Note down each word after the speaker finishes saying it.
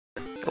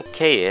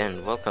Okay,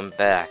 and welcome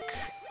back.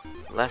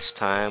 Last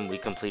time we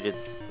completed,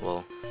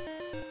 well,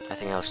 I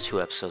think that was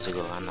 2 episodes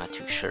ago, I'm not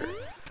too sure.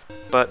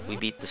 But we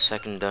beat the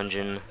second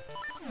dungeon.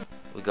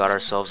 We got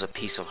ourselves a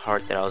piece of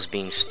heart that I was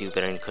being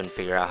stupid and couldn't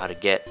figure out how to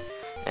get.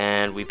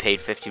 And we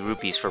paid 50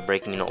 rupees for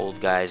breaking an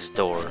old guy's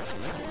door,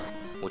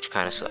 which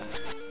kinda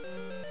sucked.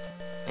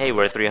 Hey,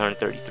 we're at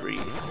 333.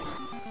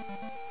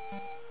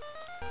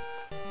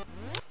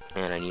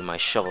 And I need my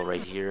shovel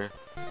right here.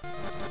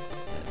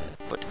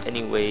 But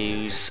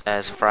anyways,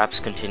 as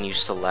Fraps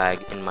continues to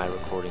lag in my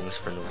recordings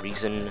for no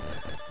reason,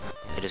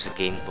 it is a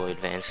Game Boy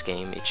Advance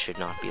game, it should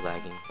not be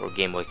lagging. Or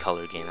Game Boy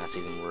Color game, that's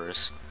even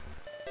worse.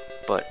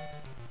 But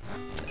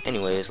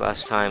anyways,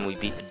 last time we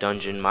beat the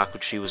dungeon,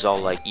 Makuchi was all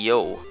like,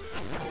 yo,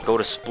 go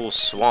to Spool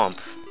Swamp.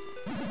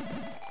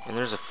 And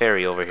there's a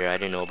ferry over here, I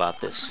didn't know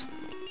about this.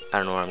 I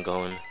don't know where I'm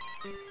going.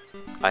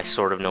 I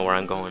sort of know where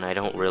I'm going, I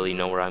don't really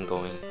know where I'm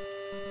going.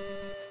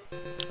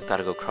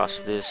 Gotta go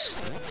across this.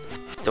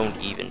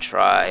 Don't even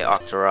try,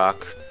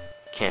 Octorok.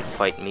 Can't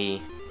fight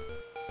me.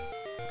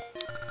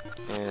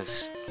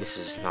 Yes, this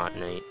is not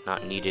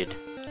needed.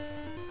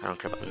 I don't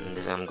care about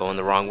this. I'm going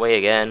the wrong way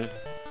again.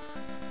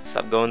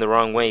 Stop going the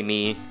wrong way,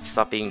 me.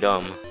 Stop being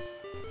dumb.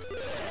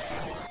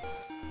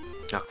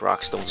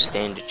 Octoroks don't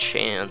stand a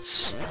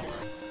chance.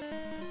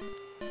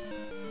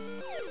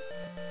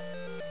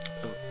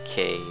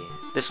 Okay,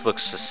 this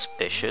looks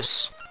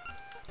suspicious.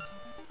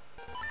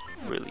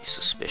 Really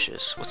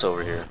suspicious. What's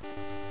over here?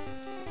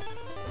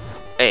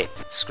 Hey,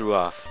 screw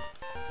off.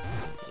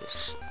 You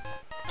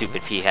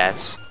stupid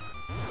pea-hats.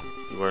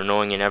 You were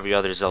annoying in every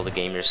other Zelda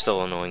game, you're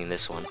still annoying in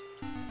this one.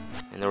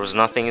 And there was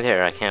nothing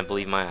there, I can't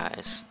believe my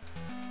eyes.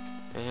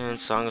 And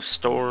Song of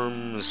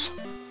Storms.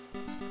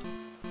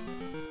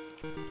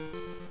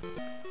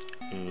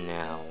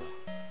 Now,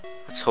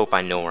 let's hope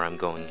I know where I'm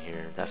going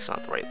here. That's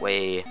not the right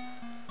way.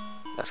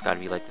 That's gotta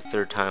be like the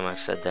 3rd time I've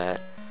said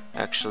that.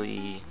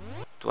 Actually,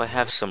 do I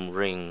have some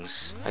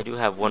rings? I do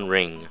have 1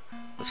 ring.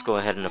 Let's go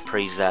ahead and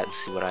appraise that and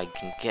see what I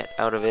can get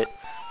out of it.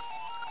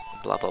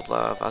 Blah blah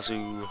blah,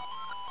 Vazu.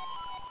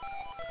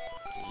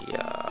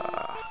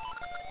 Yeah.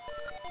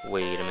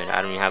 Wait a minute, I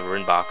don't even have a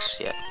ring box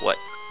yet. What?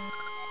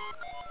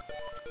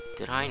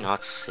 Did I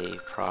not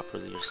save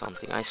properly or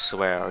something? I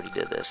swear I already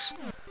did this.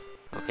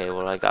 Okay,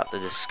 well I got the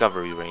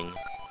discovery ring.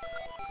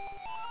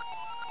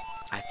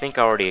 I think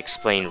I already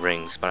explained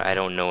rings, but I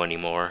don't know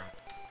anymore.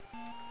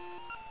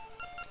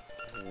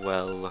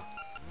 Well,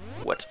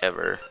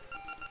 whatever.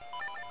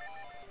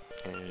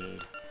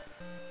 And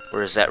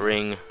where's that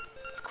ring?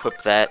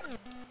 Equip that.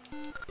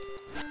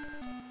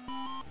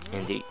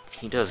 And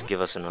he does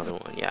give us another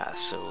one, yeah,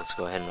 so let's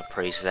go ahead and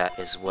appraise that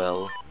as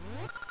well.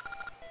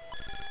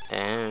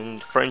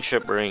 And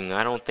friendship ring,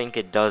 I don't think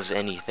it does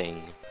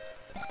anything,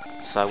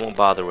 so I won't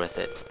bother with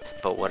it,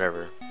 but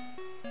whatever.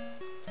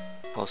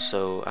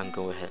 Also, I'm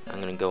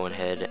gonna go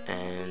ahead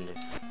and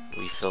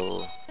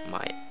refill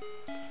my,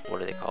 what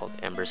are they called?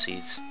 Ember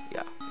seeds?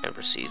 Yeah,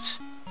 ember seeds.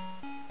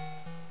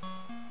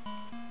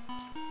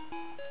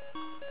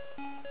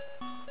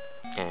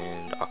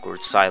 And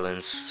awkward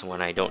silence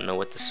when I don't know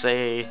what to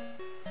say,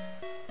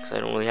 because I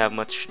don't really have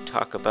much to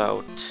talk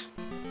about.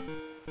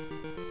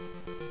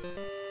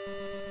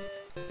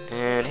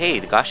 And hey,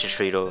 the Gasha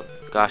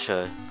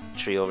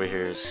tree over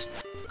here is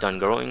done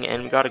growing,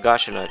 and we got a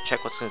Gasha nut.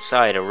 Check what's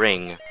inside, a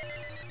ring.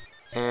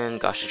 And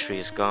Gasha tree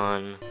is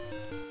gone.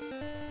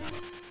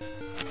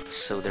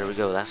 So there we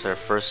go, that's our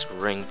first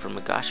ring from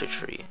a Gasha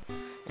tree.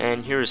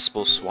 And here is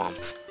Spool Swamp.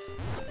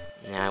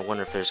 Now I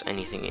wonder if there's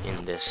anything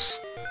in this.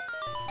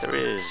 There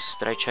is.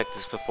 Did I check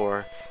this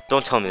before?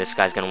 Don't tell me this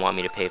guy's gonna want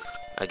me to pay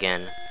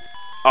again.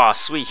 Aw,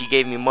 sweet, he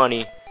gave me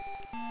money.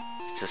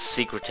 It's a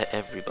secret to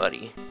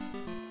everybody.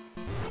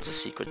 It's a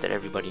secret that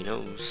everybody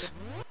knows.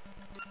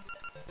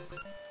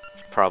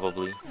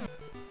 Probably.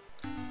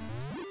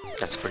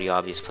 That's pretty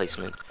obvious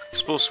placement.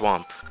 Spool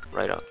Swamp,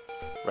 right up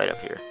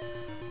here.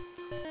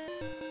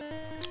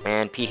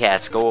 And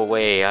pea-hats, go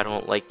away, I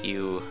don't like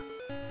you.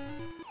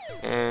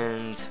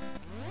 And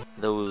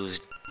those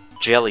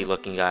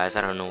jelly-looking guys,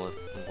 I don't know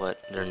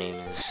what their name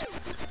is.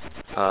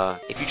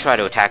 If you try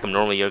to attack them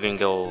normally, you're gonna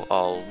go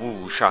all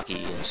woo,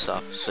 shocky and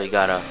stuff. So you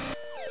gotta.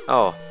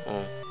 Oh,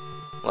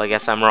 well, I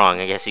guess I'm wrong.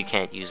 I guess you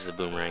can't use the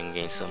boomerang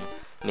against them.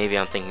 Maybe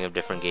I'm thinking of a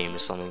different game or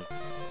something.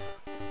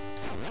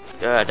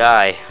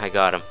 Die! I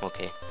got him.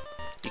 Okay.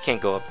 You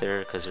can't go up there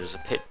because there's a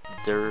pit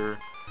there.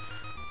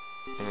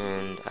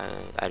 And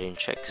I didn't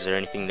check. Is there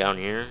anything down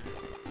here?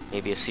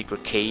 Maybe a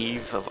secret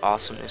cave of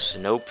awesomeness?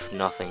 Nope,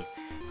 nothing.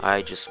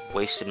 I just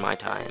wasted my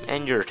time,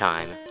 and your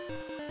time.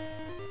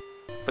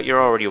 But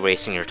you're already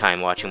wasting your time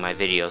watching my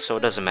video, so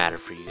it doesn't matter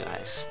for you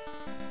guys.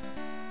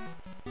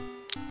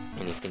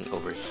 Anything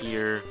over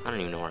here? I don't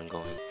even know where I'm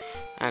going.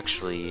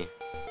 Actually,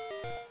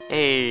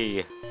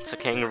 hey, it's a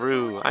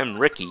kangaroo. I'm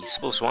Ricky.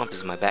 Spool Swamp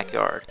is my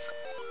backyard.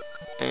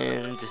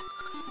 And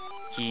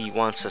he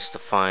wants us to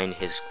find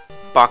his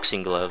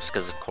boxing gloves,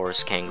 because of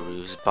course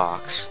kangaroos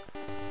box.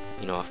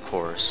 You know, of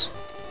course.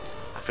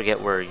 I forget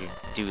where you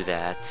do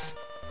that.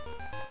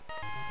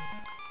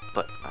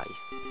 But I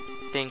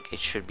think it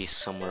should be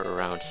somewhere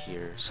around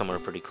here. Somewhere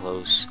pretty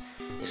close.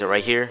 Is it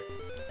right here?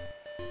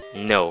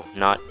 No,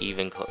 not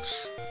even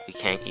close. We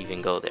can't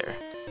even go there.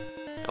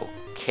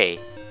 Okay.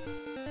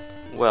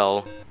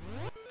 Well,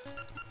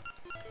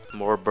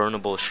 more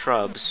burnable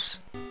shrubs,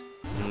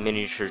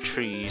 miniature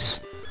trees.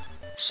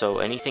 So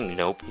anything?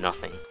 Nope,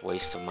 nothing.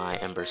 Waste of my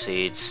ember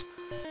seeds.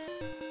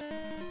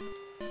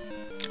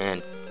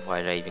 And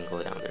why did I even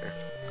go down there?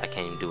 I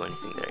can't even do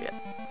anything there yet.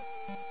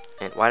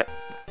 And why?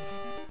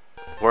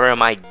 Where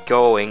am I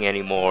going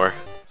anymore?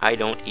 I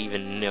don't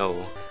even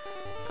know.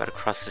 Gotta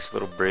cross this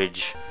little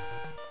bridge.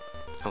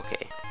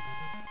 Okay.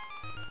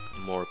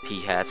 More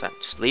pea hats.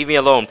 Just leave me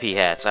alone, pea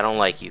hats. I don't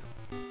like you.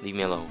 Leave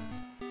me alone.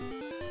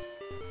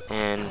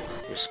 And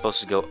you're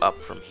supposed to go up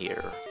from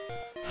here.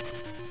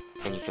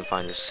 And you can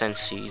find your sense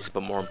seeds,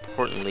 but more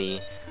importantly,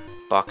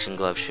 boxing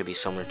gloves should be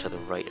somewhere to the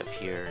right of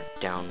here.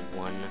 Down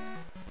one.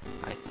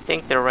 I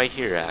think they're right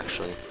here,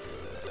 actually.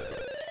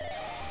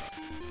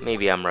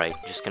 Maybe I'm right.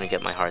 Just gonna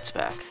get my hearts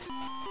back.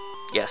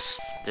 Yes,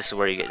 this is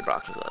where you get your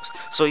boxing gloves.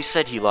 So he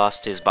said he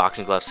lost his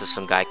boxing gloves to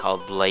some guy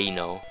called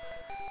Blaino.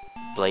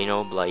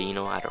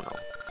 Blaino, I don't know.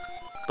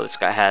 But this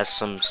guy has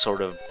some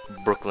sort of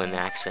Brooklyn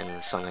accent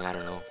or something, I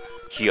don't know.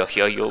 Yeah,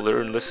 you'll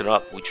learn, listen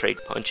up. We trade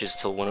punches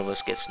till one of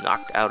us gets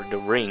knocked out of the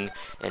ring,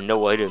 and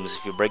no items.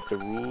 If you break the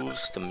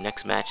rules, the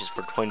next match is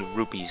for 20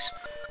 rupees.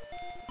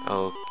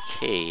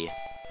 Okay.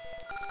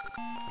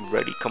 You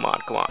ready? Come on,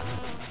 come on.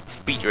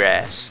 Beat your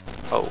ass.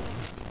 Oh.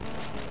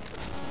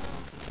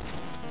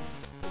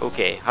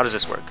 Okay, how does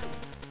this work?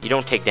 You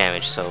don't take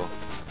damage, so...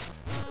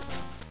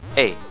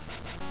 Hey.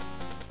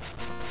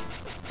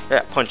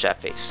 Yeah, punch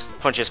that face.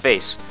 Punch his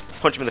face.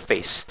 Punch him in the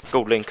face.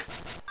 Go, Link.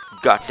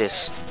 Got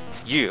this.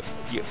 Yeah,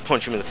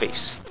 punch him in the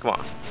face. Come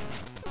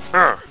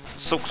on.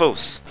 So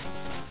close.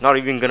 Not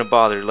even gonna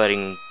bother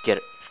letting him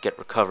get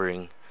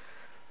recovering.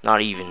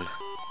 Not even.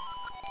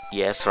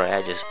 Yes, right,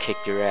 I just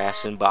kicked your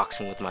ass in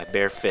boxing with my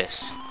bare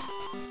fists.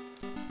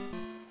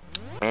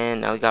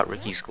 And now we got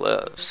Ricky's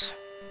gloves.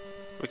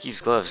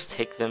 Ricky's gloves,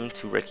 take them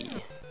to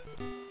Ricky.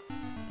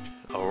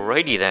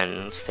 Alrighty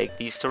then, let's take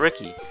these to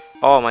Ricky.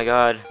 Oh my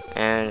god,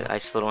 and I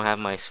still don't have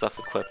my stuff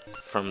equipped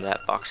from that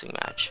boxing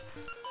match.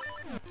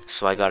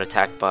 So I got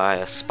attacked by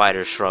a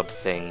spider shrub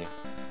thing.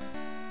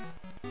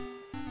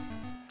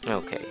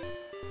 Okay,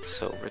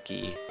 so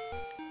Ricky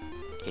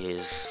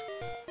is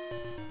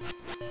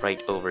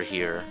right over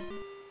here.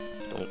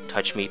 Don't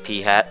touch me,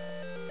 pea hat.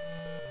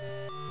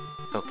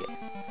 Okay.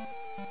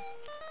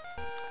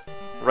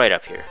 Right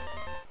up here.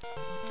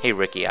 Hey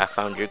Ricky, I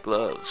found your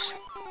gloves.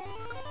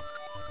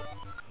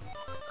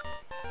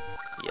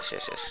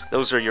 Yes.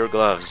 Those are your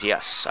gloves.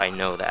 Yes, I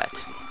know that.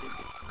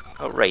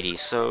 Alrighty,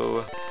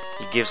 so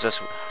he gives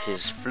us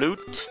his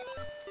flute,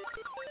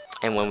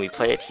 and when we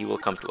play it, he will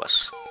come to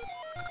us.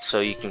 So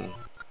you can...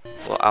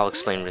 Well, I'll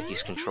explain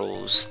Ricky's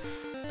controls.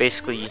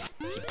 Basically,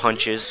 he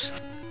punches,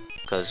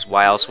 because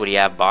why else would he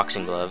have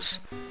boxing gloves?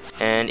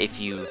 And if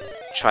you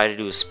try to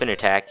do a spin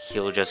attack,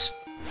 he'll just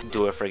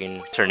do a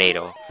friggin'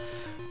 tornado.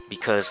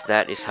 Because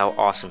that is how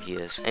awesome he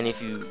is. And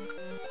if you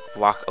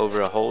walk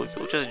over a hole,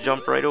 you'll just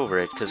jump right over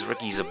it, because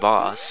Ricky's a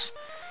boss,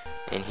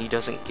 and he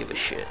doesn't give a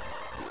shit.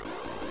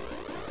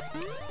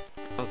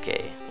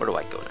 Okay, where do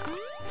I go now?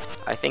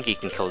 I think he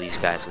can kill these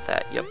guys with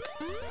that, yep.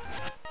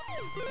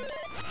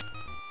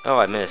 Oh,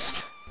 I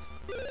missed.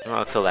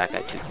 I'll kill that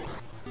guy too.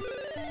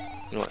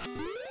 You know what?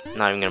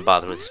 Not even gonna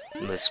bother with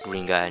this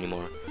green guy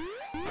anymore.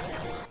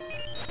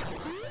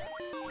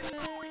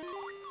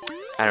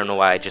 I don't know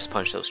why I just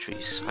punched those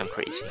trees. I'm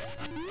crazy.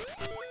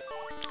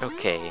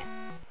 Okay.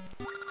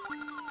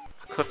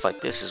 A cliff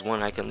like this is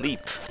one I can leap.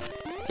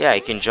 Yeah, I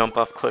can jump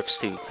off cliffs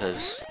too,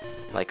 because,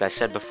 like I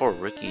said before,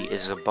 Ricky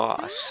is a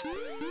boss.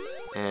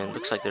 And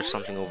looks like there's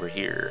something over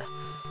here.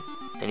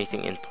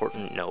 Anything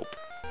important? Nope.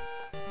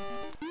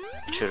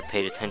 Should have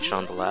paid attention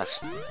on the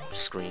last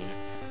screen.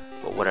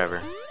 But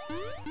whatever.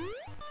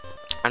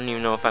 I don't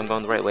even know if I'm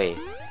going the right way.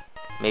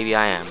 Maybe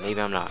I am,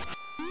 maybe I'm not.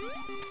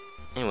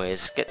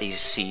 Anyways, get these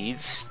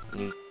seeds.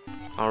 You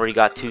already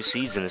got 2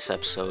 seeds in this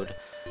episode.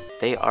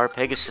 They are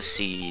Pegasus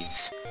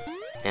seeds.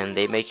 And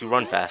they make you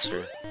run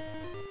faster.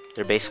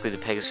 They're basically the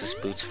Pegasus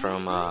boots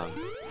from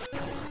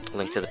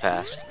Link to the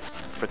Past.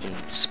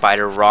 Freaking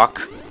spider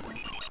rock.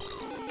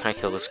 Can I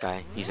kill this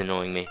guy? He's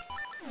annoying me.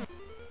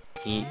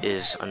 He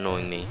is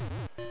annoying me.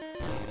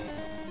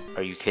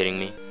 Are you kidding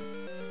me?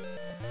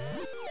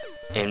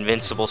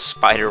 Invincible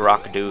spider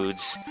rock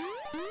dudes.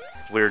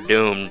 We're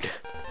doomed.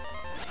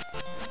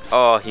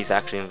 Oh, he's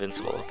actually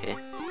invincible, okay.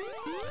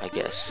 I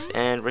guess.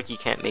 And Ricky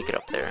can't make it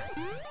up there.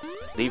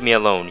 Leave me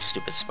alone, you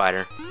stupid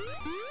spider.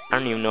 I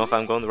don't even know if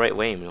I'm going the right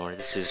way anymore.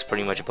 This is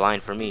pretty much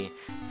blind for me.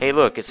 Hey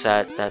look, it's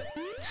that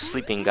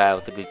sleeping guy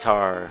with the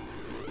guitar.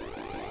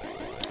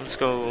 Let's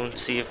go and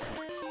see if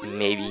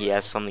maybe he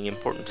has something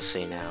important to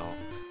say now.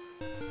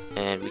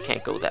 And we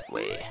can't go that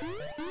way.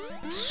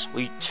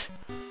 Sweet.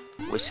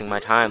 Wasting my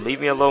time.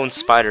 Leave me alone,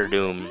 Spider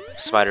Doom.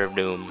 Spider of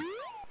Doom.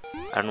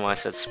 I don't know why I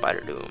said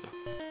Spider Doom.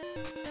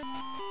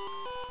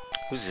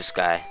 Who's this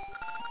guy?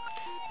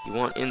 You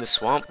want in the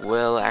swamp?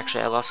 Well,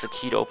 actually, I lost the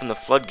key to open the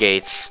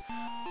floodgates.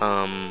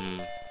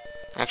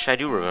 Actually, I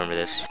do remember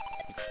this.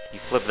 You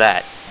flip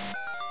that.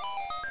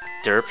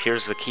 Derp,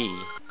 here's the key.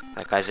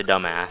 That guy's a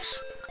dumbass.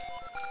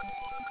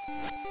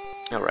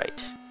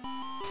 Alright.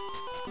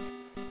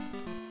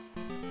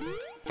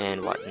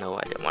 And what? No,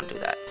 I didn't want to do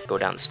that. Go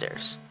down the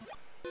stairs.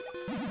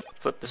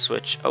 Flip the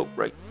switch. Oh,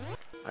 right.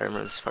 I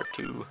remember this part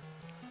too.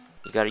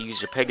 You gotta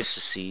use your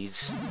Pegasus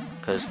seeds,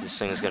 because this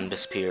thing is gonna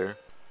disappear.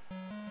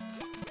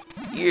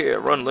 Yeah,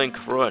 run,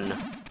 Link, run.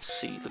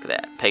 See, look at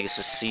that.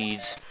 Pegasus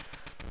seeds.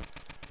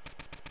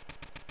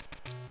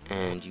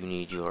 And you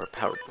need your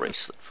power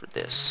bracelet for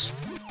this.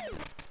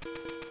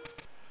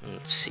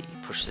 Let's see,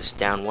 push this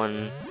down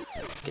one,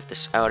 get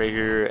this out of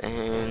here,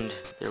 and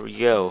there we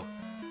go.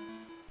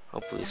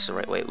 Hopefully it's the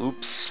right way.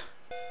 Oops.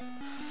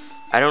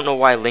 I don't know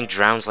why Link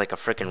drowns like a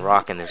frickin'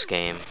 rock in this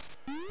game.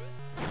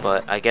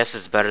 But I guess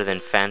it's better than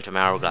Phantom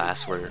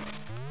Hourglass, where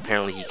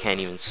apparently he can't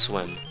even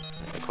swim,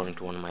 according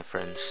to one of my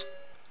friends.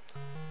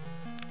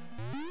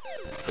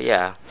 But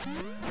yeah,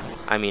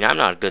 I mean, I'm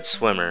not a good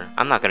swimmer.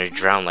 I'm not gonna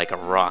drown like a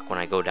rock when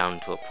I go down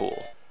into a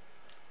pool.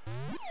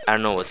 I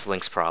don't know what's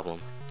Link's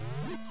problem.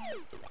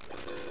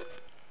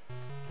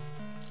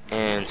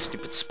 And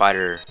stupid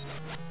spider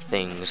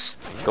things.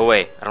 Go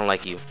away, I don't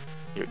like you.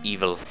 You're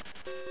evil.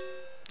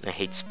 I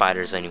hate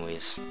spiders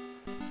anyways.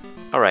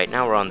 Alright,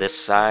 now we're on this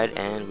side,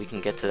 and we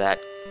can get to that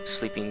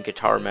sleeping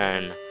guitar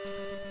man.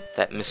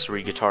 That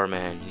mystery guitar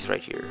man. He's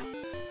right here.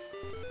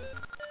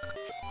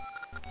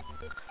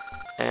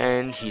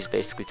 And he's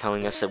basically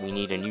telling us that we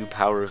need a new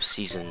power of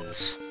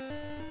seasons.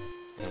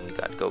 And we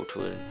gotta go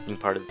to a new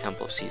part of the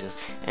Temple of Seasons.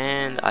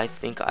 And I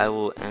think I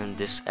will end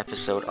this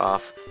episode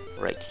off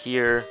right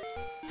here.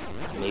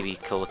 Maybe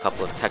kill a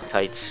couple of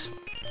Tektites.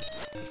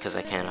 Because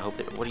I can. I hope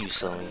that... What are you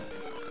selling?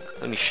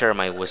 Let me share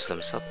my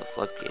wisdom. South the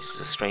floodgates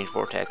is a strange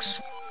vortex.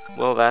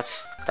 Well,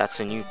 that's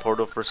a new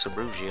portal for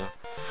Subrugia.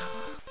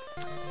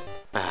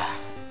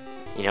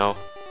 You know,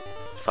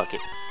 fuck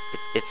it.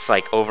 It's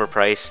like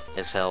overpriced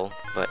as hell,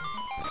 but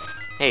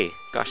hey,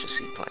 gosh, a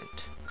seed plant.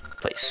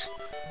 Place.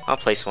 I'll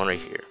place one right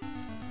here.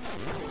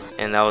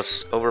 And that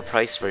was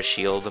overpriced for a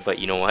shield, but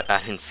you know what? I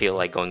didn't feel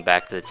like going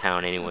back to the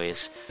town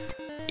anyways.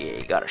 Yeah,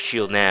 you got a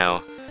shield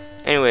now.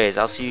 Anyways,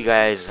 I'll see you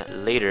guys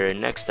later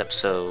in next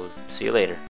episode. See you later.